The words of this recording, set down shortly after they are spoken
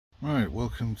Right,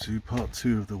 welcome to part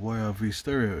 2 of the YRV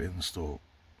stereo install.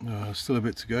 Still a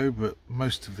bit to go, but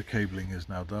most of the cabling is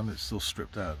now done. It's still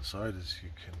stripped out inside, as you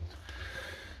can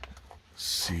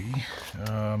see,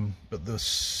 but the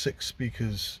 6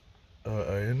 speakers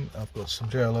are in. I've got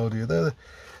some JL audio there,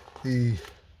 the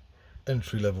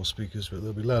entry level speakers, but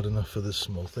they'll be loud enough for this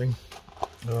small thing,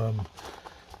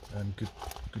 and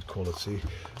good quality.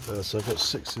 So I've got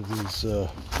 6 of these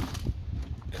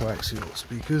coaxial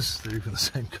speakers. They're even the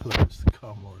same colour as the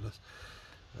car, more or less.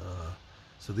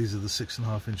 So these are the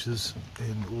 6.5 inches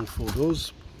in all 4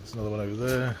 doors. There's another one over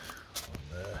there,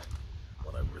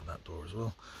 one over in that door as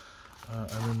well. And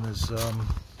then there's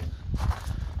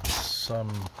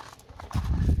some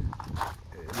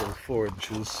 4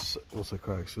 inches, also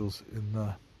coaxials, in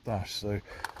the dash. So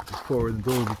there's 4 in the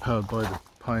door, will be powered by the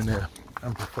Pioneer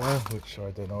amplifier, which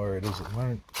I don't know where it is at the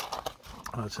moment.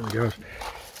 It's in the garage.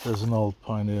 There's an old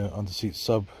Pioneer under-seat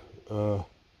sub.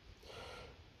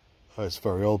 It's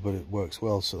very old, but it works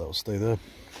well, so that will stay there.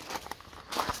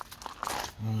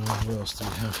 What else do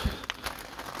we have?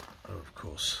 Oh, of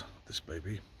course, this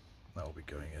baby. That will be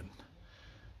going in.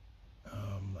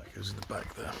 That goes in the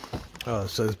back there.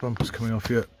 So this bumper's coming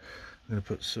off yet. I'm going to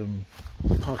put some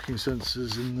parking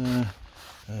sensors in there.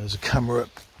 There's a camera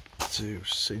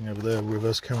sitting over there.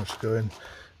 Reverse camera should go in.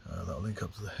 That'll link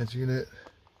up to the head unit.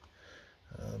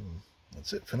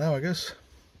 That's it for now, I guess.